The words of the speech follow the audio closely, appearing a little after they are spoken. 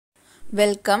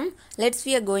Welcome.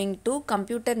 We are going to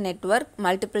computer network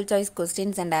multiple choice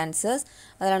questions and answers.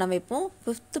 அதில் நம்ம இப்போ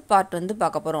 5th part வந்து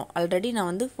பார்க்க போகிறோம். ஆல்ரெடி நான்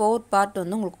வந்து 4 part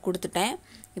வந்து உங்களுக்கு கொடுத்துட்டேன்.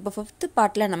 இப்போ 5th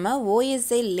partல நம்ம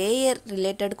OSI layer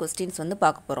related questions வந்து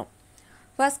பார்க்க போகிறோம்.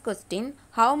 First question,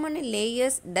 how many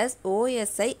layers does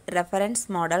OSI reference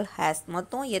model has?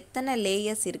 மொத்தம் எத்தனை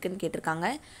layers இருக்குன்னு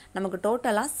கேட்டிருக்காங்க. நமக்கு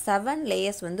டோட்டலாக 7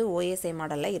 layers வந்து OSI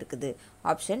மாடலில் இருக்குது.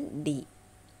 Option D.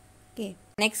 Okay.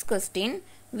 Next question,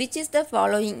 which is the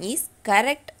following is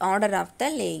correct order of the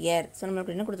layer? So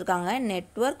நமக்கு என்ன கொடுத்திருக்காங்க,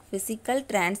 network, physical,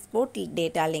 transport,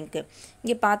 data link.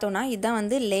 இங்கே பார்த்தோம்னா இதான்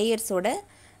வந்து லேயர்ஸோட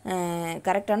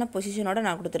கரெக்டான பொசிஷனோட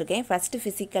நான் கொடுத்துருக்கேன். First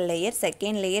physical layer,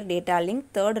 second layer data link,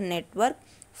 third network,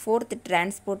 fourth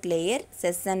transport layer,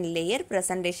 session layer,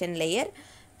 presentation layer,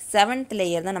 7th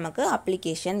layer தான் நமக்கு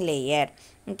application layer.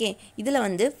 ஓகே, இதில்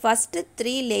வந்து first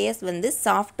 3 layers வந்து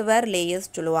software layers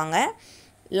சொல்லுவாங்க.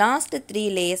 லாஸ்ட் 3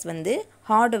 லேயர்ஸ் வந்து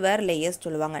ஹார்ட்வேர் லேயர்ஸ்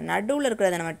சொல்லுவாங்க. நடுவில்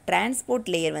இருக்கிறத நம்ம டிரான்ஸ்போர்ட்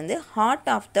லேயர் வந்து heart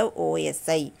of the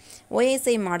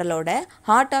OSI மாடலோட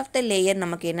heart of the layer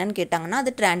நமக்கு என்னன்னு கேட்டாங்கன்னா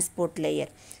அது டிரான்ஸ்போர்ட்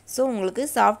லேயர். ஸோ உங்களுக்கு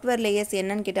சாஃப்ட்வேர் லேயர்ஸ்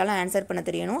என்னன்னு கேட்டாலும் ஆன்சர் பண்ண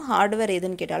தெரியணும், ஹார்ட்வேர்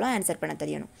எதுன்னு கேட்டாலும் ஆன்சர் பண்ண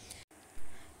தெரியணும்.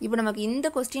 இப்போ நமக்கு இந்த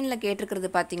கொஸ்டினில்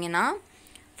கேட்டிருக்கிறது பார்த்தீங்கன்னா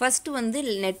ஃபஸ்ட்டு வந்து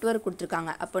நெட்வொர்க்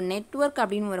கொடுத்துருக்காங்க. அப்போ நெட்வொர்க்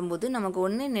அப்படின்னு வரும்போது நமக்கு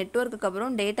ஒன்று நெட்வொர்க்குக்கு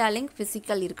அப்புறம் டேட்டா லிங்க்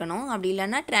ஃபிசிக்கல் இருக்கணும், அப்படி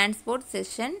இல்லைன்னா டிரான்ஸ்போர்ட்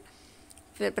செஷன்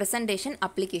presentation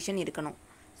application இருக்கணும்.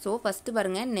 ஸோ ஃபஸ்ட்டு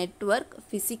பாருங்கள், network,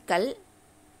 physical,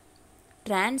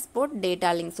 transport,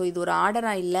 data link. So இது ஒரு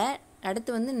ஆர்டராக இல்லை. அடுத்து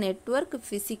வந்து நெட்வொர்க்,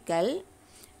 ஃபிசிக்கல்,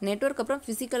 நெட்வொர்க் அப்புறம்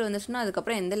ஃபிசிக்கல் வந்துச்சுன்னா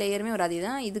அதுக்கப்புறம் எந்த லேயருமே வராது.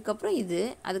 இதுதான் இதுக்கப்புறம் இது,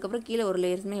 அதுக்கப்புறம் கீழே ஒரு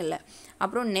லேயர்ஸுமே இல்லை.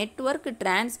 அப்புறம் network,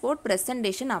 transport,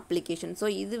 presentation, application. So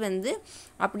இது வந்து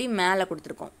அப்படி மேலே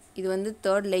கொடுத்துருக்கோம். இது வந்து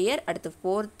 3rd லேயர், அடுத்து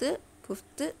 4th,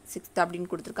 5th, 6th அப்படின்னு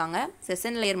கொடுத்துருக்காங்க.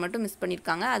 செஷன் லேயர் மட்டும் மிஸ்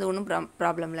பண்ணியிருக்காங்க, அது ஒன்றும்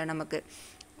ப்ராப்ளம் இல்லை நமக்கு.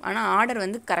 ஆனால் ஆர்டர்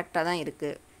வந்து கரெக்டாக தான்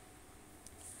இருக்குது.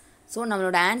 ஸோ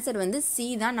நம்மளோட ஆன்சர் வந்து சி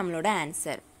தான் நம்மளோட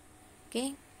answer. Okay,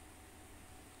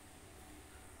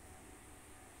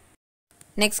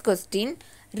 next question,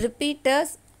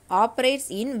 repeaters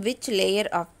operates in which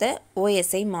layer of the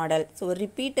OSI model? So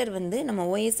repeater வந்து நம்ம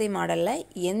ஓஎஸ்ஐ மாடலில்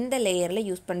எந்த லேயரில்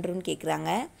யூஸ் பண்ணுறோன்னு கேட்குறாங்க.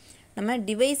 நம்ம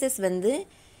டிவைசஸ் வந்து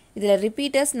இதில்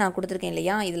ரிப்பீட்டர்ஸ் நான் கொடுத்துருக்கேன்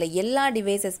இல்லையா, இதில் எல்லா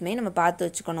டிவைசஸுமே நம்ம பார்த்து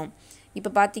வச்சுக்கணும். இப்போ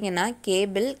பார்த்தீங்கன்னா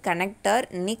கேபிள், கனெக்டர்,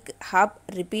 நிக், ஹப்,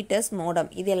 ரிப்பீட்டர்ஸ், மோடம்,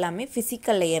 இது எல்லாமே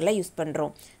ஃபிசிக்கல் லேயரில் யூஸ்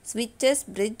பண்ணுறோம். ஸ்விட்சஸ்,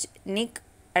 பிரிட்ஜ், நிக்,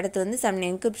 அடுத்து வந்து சம்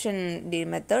என்கிரிப்ஷன்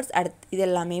மெத்தட்ஸ், அடுத்து இது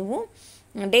எல்லாமே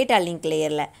டேட்டா லிங்க்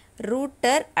லேயரில்.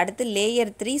 ரூட்டர், அடுத்து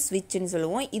லேயர் 3 ஸ்விட்ச்னு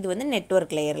சொல்லுவோம், இது வந்து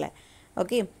நெட்வொர்க் லேயரில்.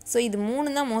 ஓகே, ஸோ இது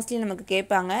 3 தான் மோஸ்ட்லி நமக்கு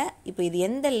கேட்பாங்க. இப்போ இது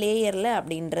எந்த லேயரில்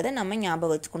அப்படின்றத நம்ம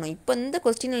ஞாபகம் வச்சுக்கணும். இப்போ இந்த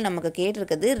கொஸ்டினில் நமக்கு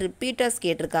கேட்டிருக்கிறது ரிப்பீட்டர்ஸ்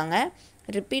கேட்டிருக்காங்க.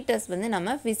 ரிப்பீட்டர்ஸ் வந்து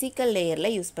நம்ம ஃபிசிக்கல்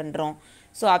லேயரில் யூஸ் பண்ணுறோம்.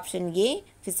 So option A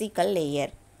physical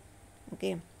layer.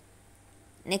 Okay,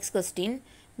 next question,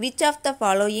 which of the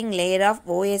following layer of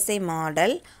OSI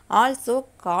model also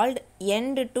called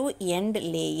end-to-end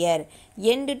layer?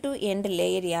 end-to-end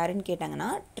layer யாருன்னு கேட்டாங்கன்னா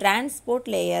டிரான்ஸ்போர்ட்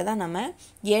லேயர் தான் நம்ம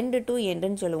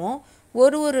end-to-endன்னு சொல்லுவோம்.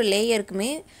 ஒரு லேயருக்குமே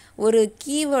ஒரு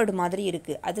கீவேர்டு மாதிரி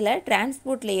இருக்குது. அதில்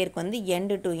டிரான்ஸ்போர்ட் லேயருக்கு வந்து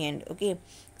end-to-end. ஓகே,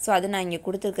 ஸோ அது நான் இங்கே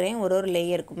கொடுத்துருக்குறேன் ஒரு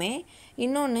லேயருக்குமே.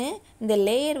 இன்னொன்று, இந்த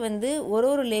லேயர் வந்து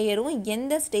ஒரு லேயரும்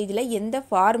எந்த ஸ்டேஜில் எந்த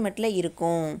ஃபார்மெட்டில்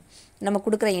இருக்கும் நம்ம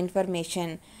கொடுக்குற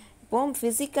இன்ஃபர்மேஷன். இப்போது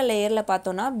ஃபிசிக்கல் லேயரில்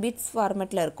பார்த்தோன்னா பிட்ஸ்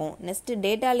ஃபார்மெட்டில் இருக்கும். நெக்ஸ்ட்டு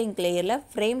டேட்டா லிங்க் லேயரில்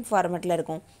ஃப்ரேம் ஃபார்மெட்டில்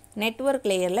இருக்கும். நெட்வொர்க்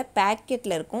லேயரில்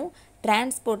பேக்கெட்டில் இருக்கும்.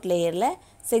 டிரான்ஸ்போர்ட் லேயரில்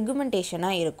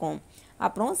செகுமெண்டேஷனாக இருக்கும்.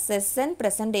 அப்புறம் செஷன்,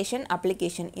 ப்ரெசன்டேஷன்,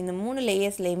 அப்ளிகேஷன், இந்த 3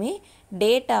 லேயர்ஸ்லேயுமே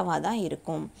டேட்டாவாக தான்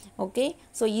இருக்கும். ஓகே,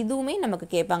 ஸோ இதுவுமே நமக்கு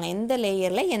கேட்பாங்க எந்த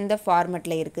லேயரில் எந்த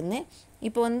ஃபார்மெட்டில் இருக்குதுன்னு.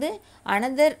 இப்போ வந்து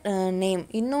அனதர் நேம்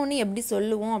இன்னொன்று எப்படி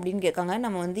சொல்லுவோம் அப்படின்னு கேட்காங்க.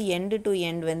 நம்ம வந்து எண்டு டு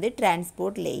எண்ட் வந்து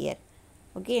transport layer.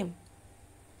 Okay,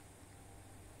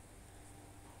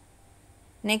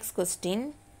 next question,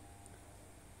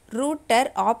 router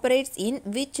operates in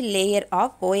which layer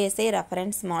of OSI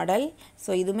reference model? So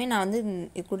இதுவுமே நான் வந்து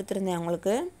கொடுத்துருந்தேன்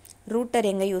உங்களுக்கு. ரூட்டர்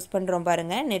எங்கே யூஸ் பண்ணுறோம்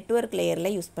பாருங்கள், நெட்வொர்க்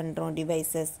லேயரில் யூஸ் பண்ணுறோம்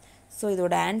டிவைசஸ். ஸோ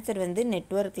இதோட ஆன்சர் வந்து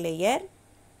நெட்வொர்க் லேயர்,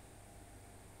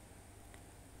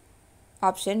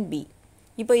 ஆப்ஷன் பி.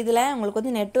 இப்போ இதில் உங்களுக்கு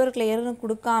வந்து நெட்வொர்க் லேயர்னு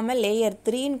கொடுக்காம லேயர்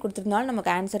 3ன்னு கொடுத்துருந்தாலும்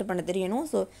நமக்கு ஆன்சர் பண்ண தெரியணும்.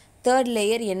 ஸோ 3rd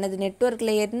லேயர் என்னது, நெட்வொர்க்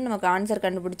லேயர்னு நமக்கு ஆன்சர்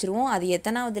கண்டுபிடிச்சிருவோம். அது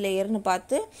எத்தனாவது லேயர்னு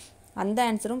பார்த்து அந்த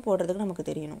ஆன்சரும் போடுறதுக்கு நமக்கு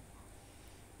தெரியணும்.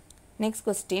 Next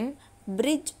question,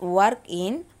 bridge work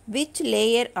in which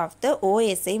layer of the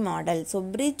OSI model? So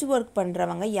bridge work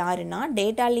பண்ணுறவங்க யாருன்னா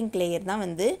டேட்டா லிங்க் லேயர் தான்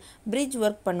வந்து பிரிட்ஜ்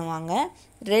ஒர்க் பண்ணுவாங்க.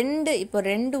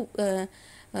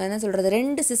 என்ன சொல்கிறது,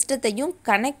 2 சிஸ்டத்தையும்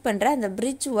கனெக்ட் பண்ணுற அந்த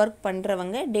பிரிட்ஜ் ஒர்க்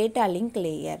பண்ணுறவங்க data link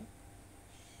layer.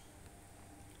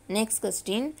 Next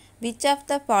question, which of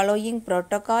the following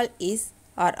protocol is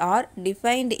are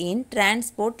defined in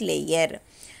transport layer.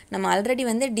 நம்ம ஆல்ரெடி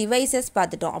வந்து டிவைசஸ்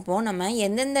பார்த்துட்டோம். அப்போது நம்ம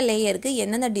எந்தெந்த லேயருக்கு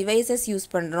எந்தெந்த டிவைசஸ் யூஸ்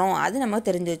பண்ணுறோம் அது நம்ம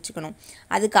தெரிஞ்சு வச்சுக்கணும்.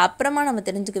 அதுக்கு அப்புறமா நம்ம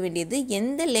தெரிஞ்சுக்க வேண்டியது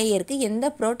எந்த லேயருக்கு எந்த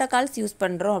ப்ரோட்டோகால்ஸ் யூஸ்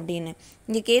பண்ணுறோம் அப்படின்னு.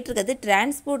 இங்கே கேட்டிருக்கிறது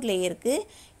டிரான்ஸ்போர்ட் லேயருக்கு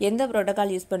எந்த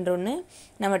ப்ரோட்டோகால் யூஸ் பண்ணுறோன்னு.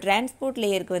 நம்ம டிரான்ஸ்போர்ட்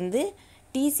லேயருக்கு வந்து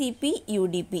டிசிபி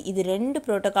யூடிபி இது 2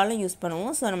 ப்ரோட்டோகாலும் யூஸ்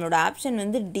பண்ணுவோம். ஸோ நம்மளோட ஆப்ஷன்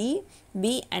வந்து D,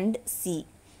 B and C.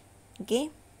 Okay,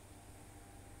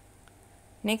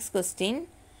 next question.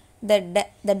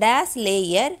 The dash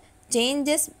layer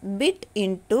changes bit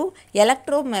into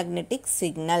electromagnetic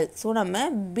signal. So நம்ம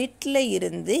பிட்டில்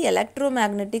இருந்து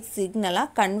எலக்ட்ரோமேக்னெட்டிக்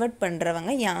சிக்னலாக கன்வெர்ட்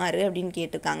பண்ணுறவங்க யார் அப்படின்னு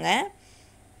கேட்டிருக்காங்க.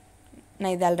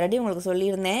 நான் இது ஆல்ரெடி உங்களுக்கு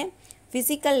சொல்லியிருந்தேன்.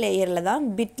 ஃபிசிக்கல் லேயரில் தான்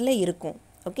பிட்டில் இருக்கும்.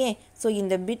 ஓகே, ஸோ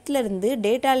இந்த பிட்டில் இருந்து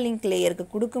டேட்டா லிங்க்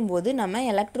லேயருக்கு கொடுக்கும்போது நம்ம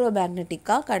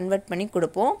எலக்ட்ரோமேக்னெட்டிக்காக கன்வெர்ட் பண்ணி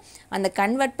கொடுப்போம். அந்த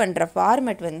கன்வெர்ட் பண்ணுற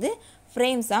ஃபார்மேட் வந்து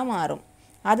ஃப்ரேம்ஸாக மாறும்.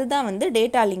 அதுதான் வந்து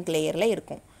டேட்டா லிங்க் லேயரில்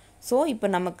இருக்கும். ஸோ இப்போ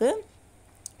நமக்கு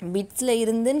பிட்ஸில்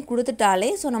இருந்துன்னு கொடுத்துட்டாலே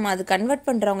ஸோ நம்ம அது கன்வெர்ட்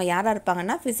பண்ணுறவங்க யாராக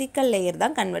இருப்பாங்கன்னா ஃபிசிக்கல் லேயர்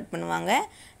தான் கன்வெர்ட் பண்ணுவாங்க.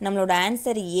 நம்மளோட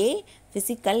answer A,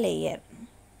 physical layer.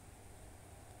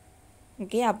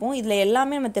 Okay, அப்போது இதில்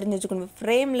எல்லாமே நம்ம தெரிஞ்சு வச்சுக்கணும்.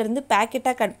 ஃப்ரேம்லேருந்து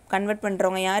பேக்கெட்டாக கன்வெர்ட்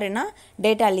பண்ணுறவங்க யாருன்னா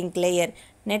data link layer.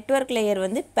 Network layer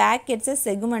வந்து பேக்கெட்ஸை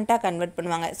செக்மெண்ட்டாக கன்வெர்ட்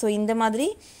பண்ணுவாங்க. ஸோ இந்த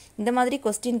மாதிரி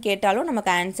கொஸ்டின் கேட்டாலும்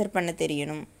நமக்கு ஆன்சர் பண்ண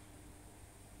தெரியணும்.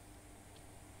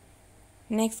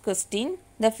 Next question.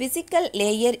 The physical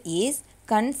layer is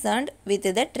concerned with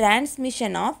the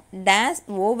transmission of dash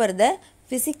over the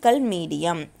physical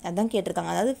medium. அதான்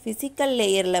கேட்டிருக்காங்க. அதாவது physical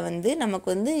லேயரில் வந்து நமக்கு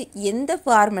வந்து எந்த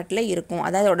ஃபார்மேட்டில் இருக்கும்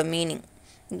அதாவது அதோட மீனிங்.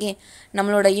 ஓகே,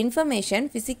 நம்மளோட இன்ஃபர்மேஷன்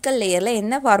physical லேயரில்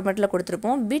என்ன ஃபார்மேட்டில்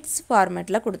கொடுத்துருப்போம்? பிட்ஸ்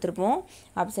ஃபார்மேட்டில் கொடுத்துருப்போம்.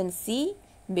 Option C,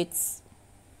 bits.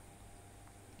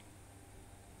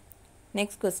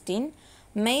 Next question.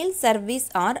 Mail service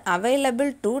are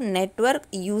available to network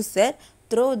user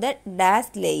through the dash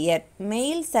layer.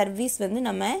 Mail service வந்து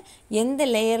நம்ம எந்த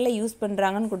லேயரில் யூஸ்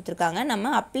பண்ணுறாங்கன்னு கொடுத்துருக்காங்க. நம்ம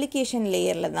அப்ளிகேஷன்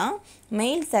லேயரில் தான்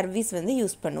மெயில் சர்வீஸ் வந்து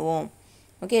யூஸ் பண்ணுவோம்.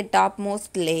 ஓகே, டாப்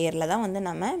மோஸ்ட் லேயரில் தான் வந்து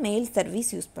நம்ம மெயில்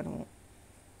சர்வீஸ் யூஸ் பண்ணுவோம்.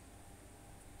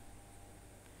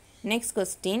 Next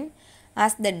question.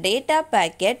 As the data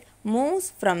packet moves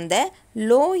from the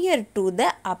lower to the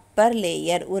upper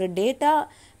layer. ஒரு டேட்டா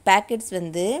பேக்கெட்ஸ்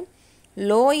வந்து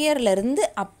லோயர்லேருந்து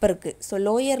அப்பருக்கு. ஸோ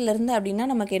லோயர்லேருந்து அப்படின்னா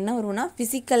நமக்கு என்ன வரும்னா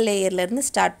ஃபிசிக்கல் லேயர்லேருந்து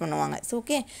ஸ்டார்ட் பண்ணுவாங்க. ஸோ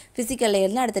ஓகே, ஃபிசிக்கல்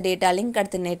லேயரில் அடுத்த டேட்டா லிங்க்,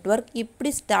 அடுத்த நெட்வொர்க்,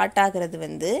 இப்படி ஸ்டார்ட் ஆகிறது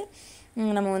வந்து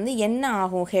நம்ம வந்து என்ன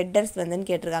ஆகும் ஹெட்டர்ஸ் வந்துன்னு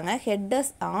கேட்டிருக்காங்க.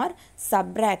 Headers R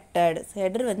subtracted.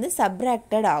 ஹெட்டர் வந்து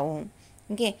சப்ராக்டட் ஆகும்.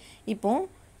 ஓகே, இப்போது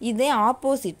இதே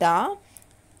ஆப்போசிட்டாக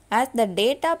as the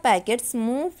data packets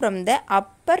move from the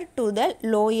upper to the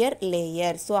lower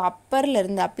layer. So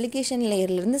அப்பர்லேருந்து application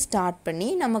லேயர்லேருந்து start பண்ணி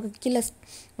நமக்கு கீழே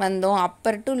வந்தோம்,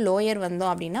 அப்பர் டு லோயர்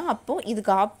வந்தோம் அப்படின்னா அப்போது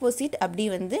இதுக்கு ஆப்போசிட் அப்படி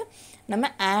வந்து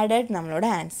நம்ம ஆடட் நம்மளோட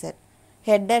answer.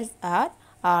 Headers R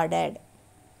added.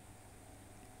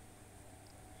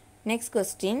 Next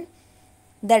question.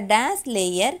 The dash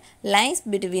layer lies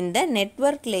between the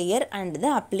network layer and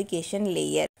the application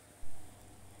layer.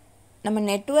 நம்ம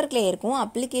நெட்வொர்க் லேயருக்கும்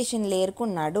அப்ளிகேஷன்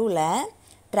லேயருக்கும் நடுவில்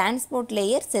transport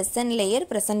layer, session layer,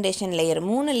 presentation layer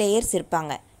 3 layers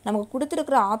இருப்பாங்க. நமக்கு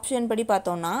கொடுத்துருக்குற ஆப்ஷன் படி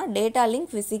பார்த்தோன்னா டேட்டா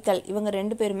லிங்க், ஃபிசிக்கல் இவங்க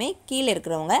 2 பேருமே கீழே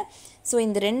இருக்கிறவங்க. ஸோ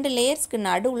இந்த 2 லேயர்ஸ்க்கு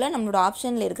நடுவில் நம்மளோட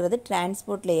ஆப்ஷனில் இருக்கிறது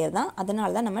டிரான்ஸ்போர்ட் லேயர் தான்.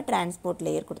 அதனால தான் நம்ம டிரான்ஸ்போர்ட்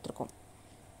லேயர் கொடுத்துருக்கோம்.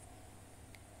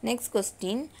 Next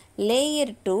question.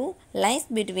 Layer 2 lies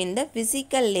between the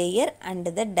physical layer and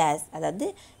the dash. அதாவது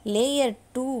லேயர்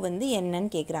 2 வந்து என்னன்னு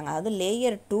கேட்குறாங்க. அதாவது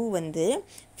லேயர் 2 வந்து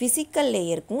ஃபிசிக்கல்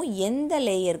லேயருக்கும் எந்த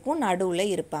லேயருக்கும் நடுவில்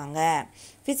இருப்பாங்க.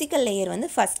 ஃபிசிக்கல் லேயர்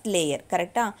வந்து ஃபஸ்ட் லேயர்,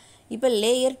 கரெக்டாக? இப்போ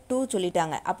லேயர் 2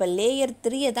 சொல்லிட்டாங்க. அப்போ லேயர்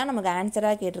 3 தான் நமக்கு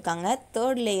ஆன்சராக கேட்டிருக்காங்க.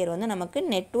 தேர்ட் லேயர் வந்து நமக்கு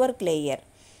நெட்வொர்க் லேயர்.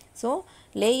 ஸோ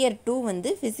லேயர் 2 வந்து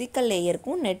ஃபிசிக்கல்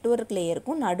லேயருக்கும் நெட்வொர்க்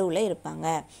லேயருக்கும் நடுவில் இருப்பாங்க.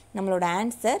 நம்மளோட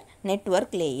answer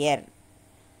network layer.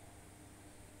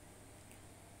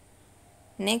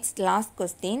 Next last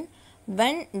question.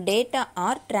 when data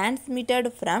are transmitted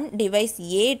from device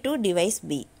A to device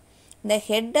B, the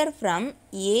header from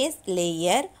A's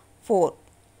layer 4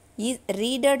 is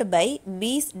read by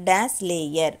B's dash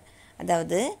layer.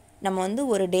 அதாவது நம்ம வந்து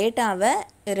ஒரு டேட்டாவை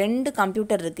 2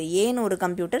 computer இருக்குது, ஏன்னு ஒரு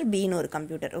கம்ப்யூட்டர், பின்னு ஒரு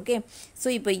கம்ப்யூட்டர். ஓகே, ஸோ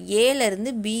இப்போ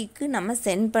ஏலேருந்து பிக்கு நம்ம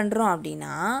சென்ட் பண்ணுறோம்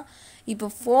அப்படின்னா இப்போ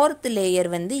 4th லேயர்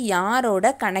வந்து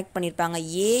யாரோட கனெக்ட் பண்ணியிருப்பாங்க?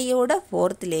 ஏயோட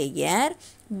 4th லேயர்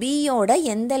பியோட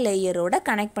எந்த லேயரோட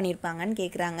கனெக்ட் பண்ணியிருப்பாங்கன்னு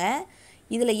கேட்குறாங்க.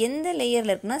 இதில் எந்த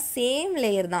லேயரில் இருக்குன்னா சேம்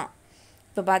லேயர் தான்.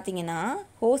 இப்போ பார்த்தீங்கன்னா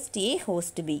ஹோஸ்ட் ஏ,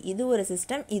 ஹோஸ்ட் பி, இது ஒரு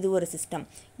சிஸ்டம், இது ஒரு சிஸ்டம்.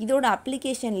 இதோட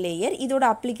அப்ளிகேஷன் லேயர் இதோட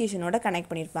அப்ளிகேஷனோட கனெக்ட்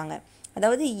பண்ணியிருப்பாங்க.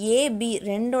 அதாவது ஏபி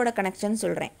 2ஓட கனெக்ஷன்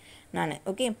சொல்கிறேன் நான்.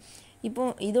 ஓகே, இப்போ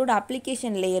இதோட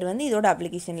அப்ளிகேஷன் லேயர் வந்து இதோட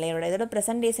அப்ளிகேஷன் லேயரோட, இதோட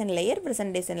ப்ரெசன்டேஷன்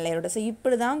லேயரோட. ஸோ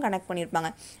இப்படி தான் கனெக்ட் பண்ணியிருப்பாங்க.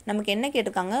 நமக்கு என்ன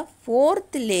கேட்டிருக்காங்க,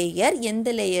 4th லேயர்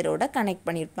எந்த லேயரோட கனெக்ட்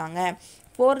பண்ணியிருப்பாங்க.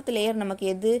 4th லேயர் நமக்கு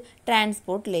எது,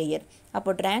 டிரான்ஸ்போர்ட் லேயர்.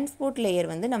 அப்போ டிரான்ஸ்போர்ட்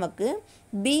லேயர் வந்து நமக்கு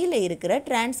பியில் இருக்கிற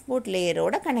டிரான்ஸ்போர்ட்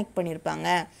லேயரோட கனெக்ட் பண்ணியிருப்பாங்க.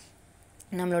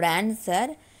 நம்மளோட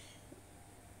answer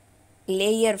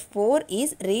layer 4 is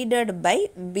readed by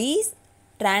B's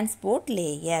transport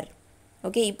layer.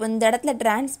 Okay, இப்போ இந்த இடத்துல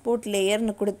டிரான்ஸ்போர்ட்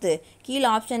லேயர்னு கொடுத்து கீழே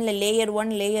ஆப்ஷனில் லேயர்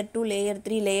 1 லேயர் 2 லேயர்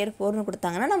 3 லேயர் 4னு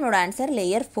கொடுத்தாங்கன்னா நம்மளோட ஆன்சர்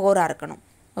லேயர் 4 இருக்கணும்.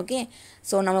 ஓகே,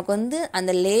 ஸோ நமக்கு வந்து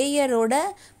அந்த லேயரோட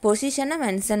பொசிஷனை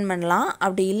மென்ஷன் பண்ணலாம்,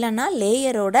 அப்படி இல்லைன்னா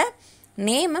லேயரோட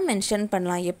நேமை மென்ஷன்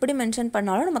பண்ணலாம். எப்படி மென்ஷன்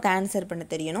பண்ணாலும் நமக்கு ஆன்சர் பண்ண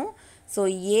தெரியணும். ஸோ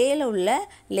ஏல உள்ள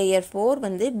லேயர் 4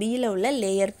 வந்து பியில் உள்ள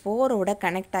லேயர் 4ஓட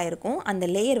கனெக்ட் ஆகிருக்கும். அந்த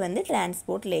லேயர் வந்து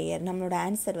டிரான்ஸ்போர்ட் லேயர். நம்மளோட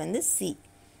ஆன்சர் வந்து சி.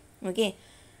 ஓகே,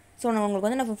 ஸோ நான் உங்களுக்கு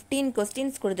வந்து 15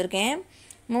 கொஸ்டின்ஸ் கொடுத்துருக்கேன்.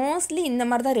 மோஸ்ட்லி இந்த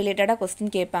மாதிரி தான் ரிலேட்டடாக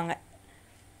கொஸ்டின் கேட்பாங்க.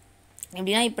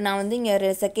 எப்படின்னா இப்போ நான் வந்து இங்கே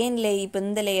செகண்ட் இப்போ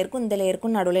இந்த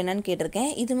லேயருக்கும் நடுவில் என்னன்னு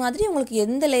கேட்டிருக்கேன். இது மாதிரி உங்களுக்கு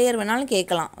எந்த லேயர் வேணாலும்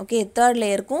கேட்கலாம். ஓகே, 3rd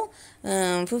லேயருக்கும்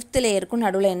 5th லேயருக்கும்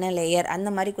நடுவில் என்ன லேயர், அந்த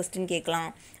மாதிரி கொஸ்டின் கேட்கலாம்.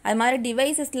 அது மாதிரி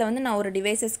டிவைசஸில் வந்து நான் ஒரு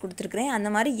டிவைசஸ் கொடுத்துருக்குறேன். அந்த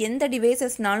மாதிரி எந்த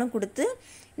டிவைசஸ்னாலும் கொடுத்து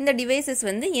இந்த டிவைசஸ்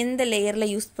வந்து எந்த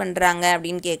லேயரில் யூஸ் பண்ணுறாங்க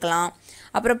அப்படின்னு கேட்கலாம்.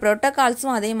 அப்புறம்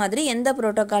ப்ரோட்டோகால்ஸும் அதே மாதிரி எந்த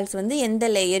ப்ரோட்டோகால்ஸ் வந்து எந்த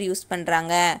லேயர் யூஸ்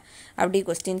பண்ணுறாங்க அப்படி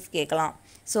கொஸ்டின்ஸ் கேட்கலாம்.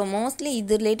 ஸோ மோஸ்ட்லி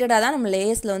இது ரிலேட்டடாக தான் நம்ம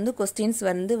லேயர்ஸில் வந்து கொஸ்டின்ஸ்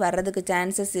வந்து வர்றதுக்கு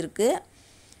சான்சஸ் இருக்குது.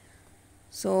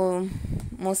 ஸோ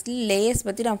மோஸ்ட்லி லேயர்ஸ்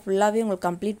பற்றி நான் ஃபுல்லாகவே உங்களுக்கு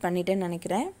கம்ப்ளீட் பண்ணிட்டேன்னு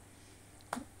நினைக்கிறேன்.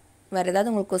 வேறு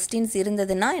ஏதாவது உங்களுக்கு கொஸ்டின்ஸ்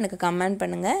இருந்ததுன்னா எனக்கு கமெண்ட்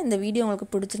பண்ணுங்கள். இந்த வீடியோ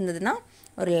உங்களுக்கு பிடிச்சிருந்ததுன்னா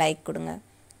ஒரு லைக் கொடுங்க.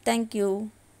 தேங்க்யூ.